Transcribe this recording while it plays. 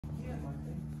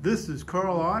This is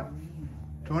Carl Ott,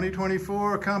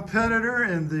 2024 competitor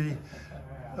in the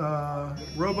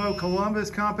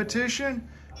RoboColumbus competition,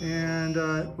 and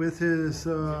with his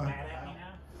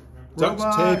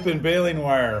duct tape and baling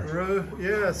wire.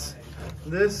 Yes,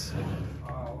 this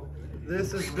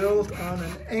is built on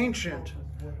an ancient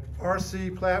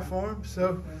RC platform,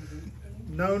 so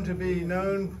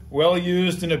well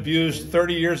used and abused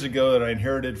 30 years ago, that I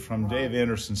inherited from Dave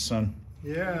Anderson's son.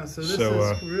 Yeah, so this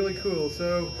is really cool.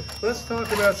 So let's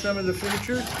talk about some of the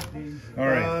features. All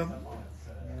right.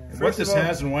 What this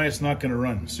has and why it's not going to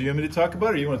run. So you want me to talk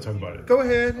about it, or you want to talk about it? Go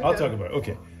ahead. I'll talk about it.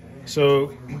 Okay.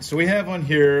 So we have on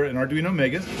here an Arduino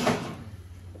Mega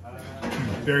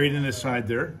buried in the side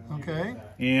there. Okay.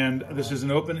 And this is an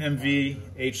OpenMV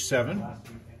H7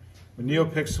 with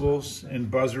NeoPixels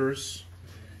and buzzers.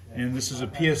 And this is a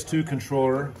PS2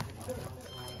 controller.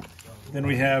 Then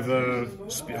we have a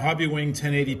Hobbywing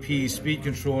 1080p speed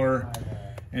controller,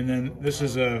 and then this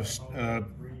is a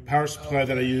power supply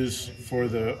that I use for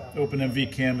the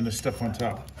OpenMV cam and the stuff on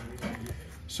top.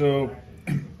 So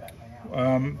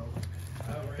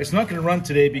it's not going to run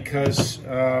today because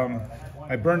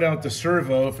I burned out the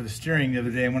servo for the steering the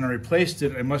other day, and when I replaced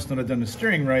it, I must not have done the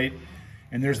steering right,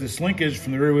 and there's this linkage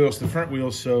from the rear wheels to the front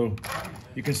wheels, so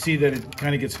you can see that it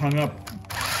kind of gets hung up.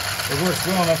 It works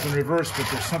well enough in reverse, but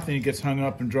there's something that gets hung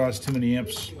up and draws too many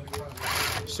amps.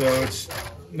 So it's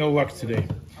no luck today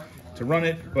to run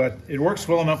it, but it works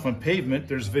well enough on pavement.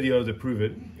 There's video to prove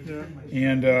it. Yeah.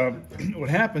 And what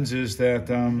happens is that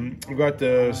we've got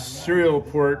the serial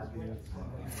port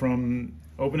from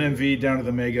OpenMV down to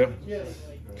the Mega.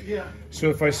 Yeah. So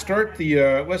if I start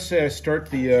the, let's say I start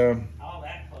the,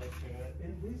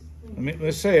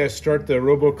 let's say I start the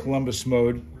RoboColumbus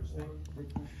mode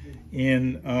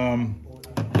in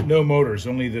no motors,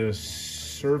 only the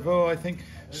servo, I think.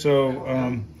 So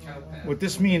what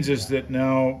this means is that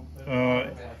now,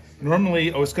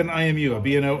 normally, it's got an IMU, a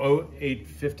BNO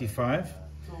 0855.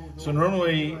 So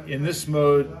normally in this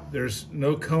mode, there's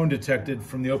no cone detected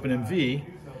from the OpenMV.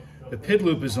 The PID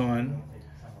loop is on.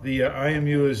 The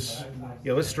IMU is,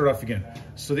 let's start off again.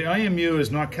 So the IMU is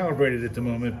not calibrated at the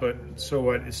moment, but so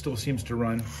what, it still seems to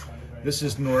run. This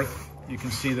is north. You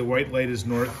can see the white light is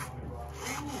north.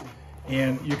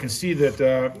 And you can see that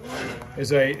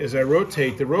as I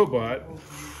rotate the robot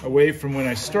away from when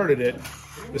I started it,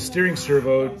 the steering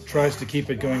servo tries to keep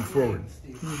it going forward.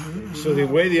 Mm-hmm. So the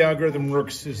way the algorithm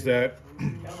works is that...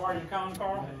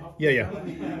 Yeah.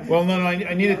 Well, no,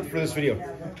 I need it for this video.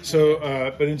 So,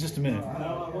 but in just a minute.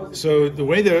 So the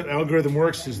way the algorithm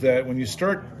works is that when you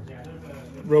start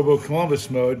RoboColumbus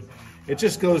mode, it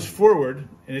just goes forward,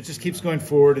 and it just keeps going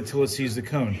forward until it sees the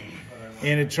cone.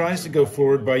 And it tries to go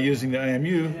forward by using the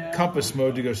IMU compass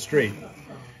mode to go straight.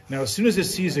 Now, as soon as it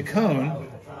sees a cone,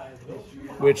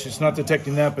 which it's not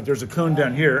detecting that, but there's a cone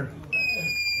down here.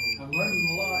 I'm learning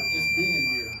a lot just being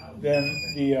here. Then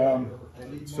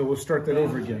the, so we'll start that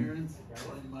over again.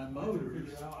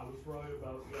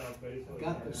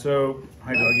 So,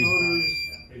 hi doggy.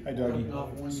 Hi doggy.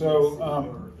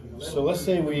 So let's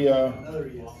say we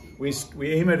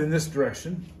aim it in this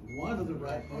direction.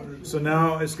 So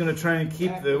now it's going to try and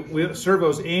keep the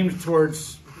servos aimed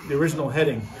towards the original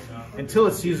heading until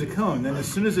it sees a cone. Then as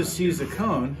soon as it sees a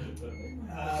cone,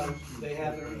 each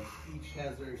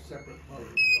has their separate mode.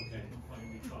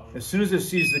 As soon as it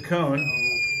sees the cone,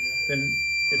 then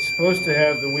it's supposed to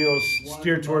have the wheels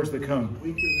steer towards the cone.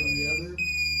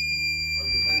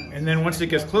 And then once it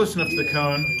gets close enough to the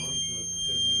cone,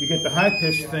 you get the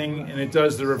high-pitched thing, and it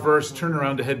does the reverse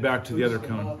turnaround to head back to the other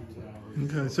cone.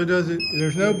 Okay, so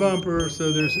there's no bumper,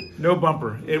 so there's... No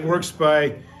bumper. It works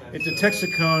by, it detects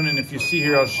a cone, and if you see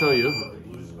here, I'll show you.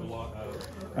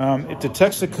 It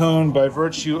detects a cone by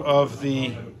virtue of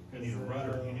the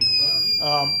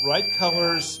right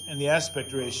colors and the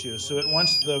aspect ratio. So it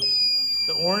wants the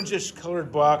orangish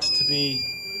colored box to be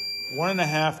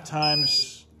 1.5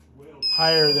 times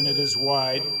higher than it is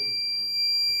wide.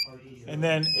 And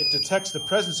then it detects the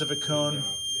presence of a cone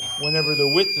whenever the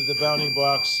width of the bounding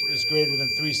box is greater than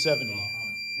 370.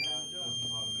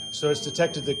 So it's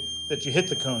detected that you hit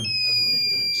the cone.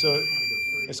 So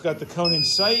it's got the cone in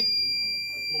sight.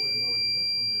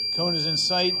 Cone is in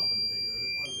sight.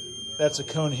 That's a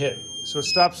cone hit. So it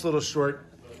stops a little short,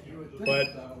 but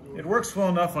it works well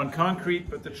enough on concrete.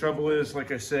 But the trouble is,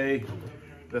 like I say,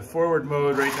 the forward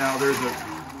mode right now,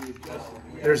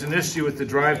 there's an issue with the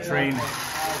drivetrain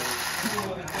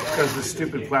because of the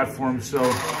stupid platform. So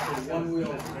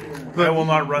I will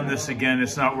not run this again.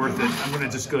 It's not worth it. I'm going to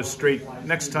just go straight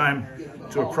next time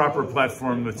to a proper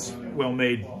platform that's well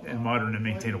made and modern and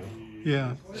maintainable.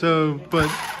 Yeah. So, but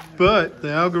But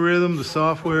the algorithm, the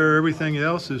software, everything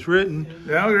else is written.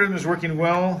 The algorithm is working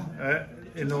well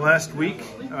in the last week.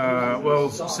 Well,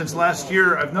 since last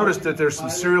year, I've noticed that there's some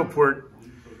serial port.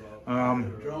 The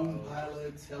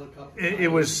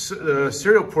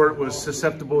serial port was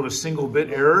susceptible to single bit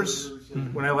errors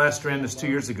when I last ran this 2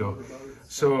 years ago.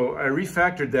 So I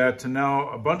refactored that to now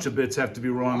a bunch of bits have to be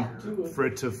wrong for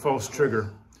it to false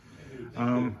trigger.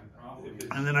 And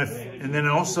then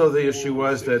also the issue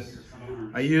was that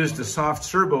I used the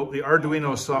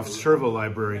Arduino soft servo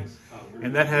library,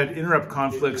 and that had interrupt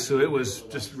conflicts, so it was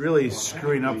just really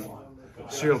screwing up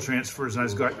serial transfers, and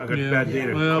I got bad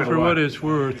data. Well, for what it's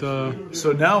worth.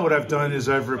 So now what I've done is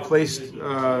I've replaced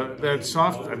I've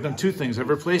done two things. I've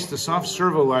replaced the soft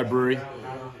servo library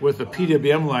with a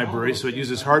PWM library, so it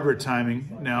uses hardware timing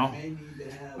now,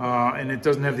 and it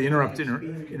doesn't have the interrupt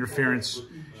interference.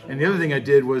 And the other thing I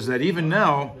did was that even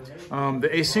now, the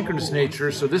asynchronous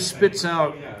nature, so this spits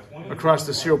out across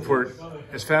the serial port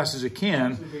as fast as it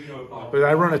can, but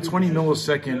I run a 20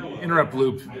 millisecond interrupt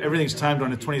loop. Everything's timed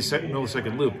on a 20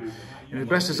 millisecond loop. And as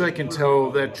best as I can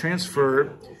tell, that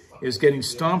transfer is getting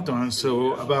stomped on,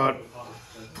 so about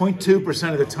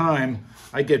 0.2% of the time,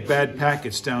 I get bad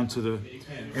packets down to the...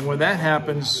 And when that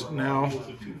happens now,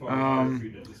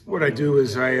 what I do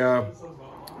is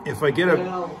if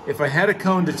I had a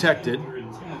cone detected,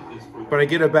 but I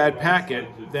get a bad packet,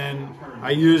 then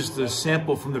I use the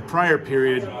sample from the prior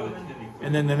period,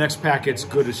 and then the next packet's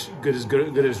good as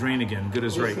rain again, good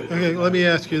as right. Okay, let me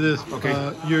ask you this.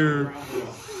 Okay. Your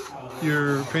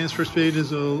transfer speed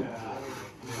is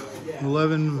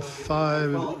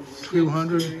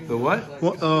 11.5.200. The what?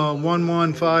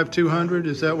 115.200.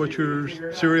 Is that what your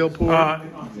serial port?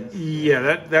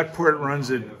 Yeah, that port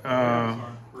runs at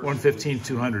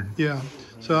 115.200. Yeah.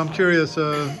 So I'm curious.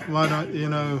 Why not?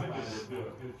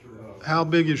 How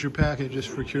big is your packet? Just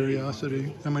for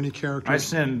curiosity. How many characters? I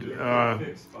send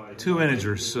 2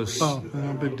 integers, so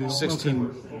no big deal. 16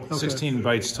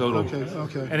 bytes total.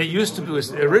 Okay. And it used to be,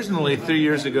 originally 3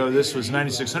 years ago, this was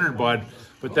 9600 baud,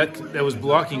 but that was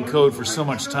blocking code for so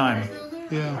much time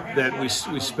that we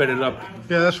sped it up.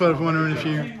 Yeah, that's what I was wondering, if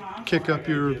you kick up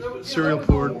your serial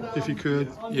port, if you could.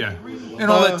 Yeah, and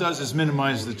all that does is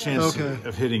minimize the chance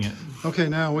of hitting it. Okay,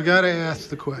 now we got to ask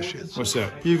the questions. What's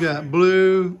that? You got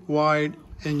blue, white,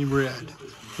 and red.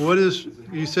 What is,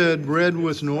 you said red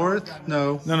was north?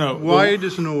 No. White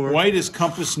is north. White is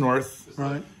compass north.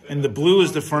 Right. And the blue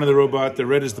is the front of the robot, the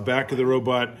red is the back of the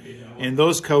robot, and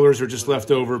those colors are just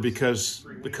left over because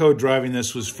the code driving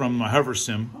this was from my hover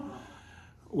sim,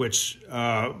 which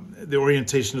the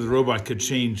orientation of the robot could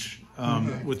change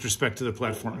with respect to the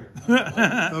platform.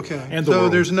 Okay. And so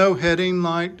world. There's no heading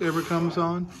light ever comes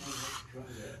on?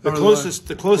 The closest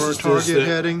or is target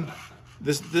heading?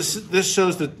 This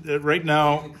shows that right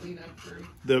now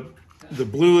the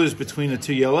blue is between the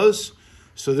two yellows.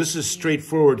 So this is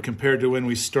straightforward compared to when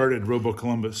we started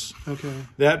RoboColumbus. Okay.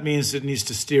 That means it needs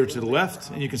to steer to the left,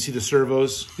 and you can see the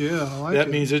servos. Yeah, I like that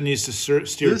it. means it needs to steer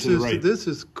to the right. This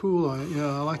is cool. I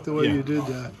like the way you did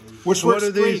that. Which what works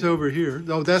are these great. over here?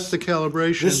 Oh, that's the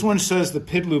calibration. This one says the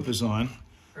PID loop is on,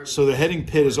 so the heading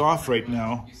PID is off right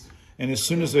now. And as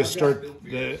soon as I start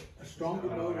the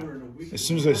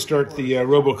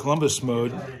RoboColumbus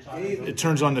mode, it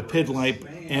turns on the PID light,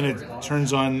 and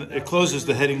it closes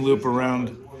the heading loop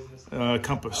around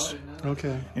compass.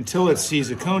 Okay. Until it sees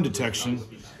a cone detection.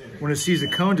 When it sees a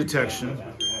cone detection,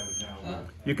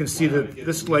 you can see that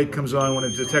this light comes on when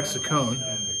it detects a cone.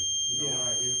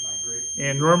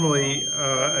 And normally,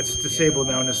 it's disabled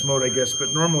now in this mode, I guess,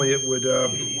 but normally it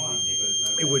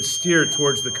would steer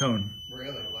towards the cone.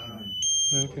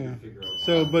 Okay.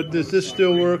 So, but does this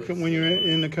still work when you're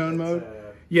in the cone mode?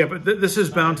 Yeah, but this is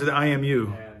bound to the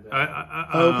IMU.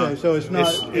 Okay, so it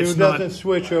doesn't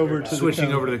switch over to switching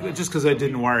the cone. over to the, just because I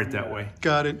didn't wire it that way.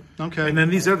 Got it. Okay. And then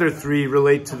these other 3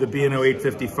 relate to the B&O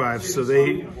 855. So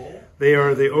they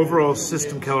are the overall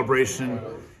system calibration,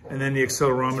 and then the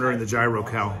accelerometer and the gyro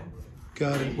cal.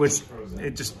 Got it. Which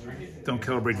it just don't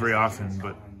calibrate very often,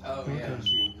 but. Okay.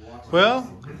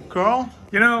 Well, Carl,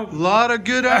 a lot of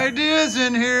good ideas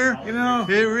in here.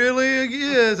 It really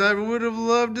is. I would have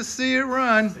loved to see it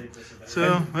run.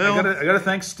 So, well, I gotta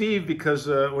thank Steve, because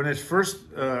when his first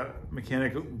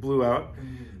mechanic blew out,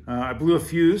 I blew a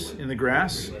fuse in the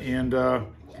grass, and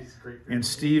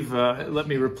Steve let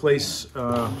me replace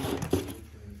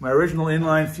my original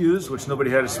inline fuse, which nobody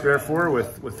had a spare for,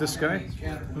 with this guy.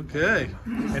 Okay.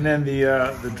 And then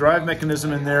the drive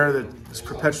mechanism in there that is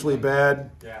perpetually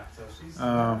bad.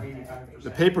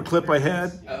 The paper clip I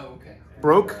had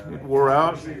broke, it wore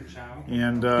out,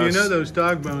 and those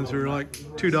dog bones are like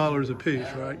 $2 a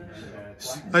piece, right?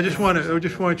 I just want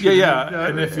you. Yeah.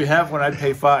 And if you have one, I'd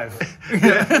pay $5.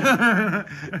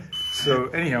 So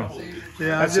anyhow,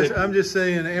 yeah, I'm just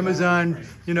saying, Amazon,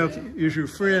 is your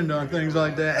friend on things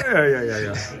like that.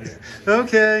 Yeah.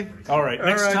 Okay. All right.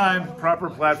 Next time, proper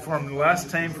platform. Last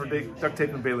time for duct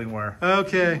tape and baling wire.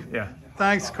 Okay. Yeah.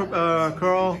 Thanks,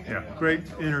 Carl. Yeah. Great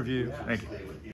interview. Thank you.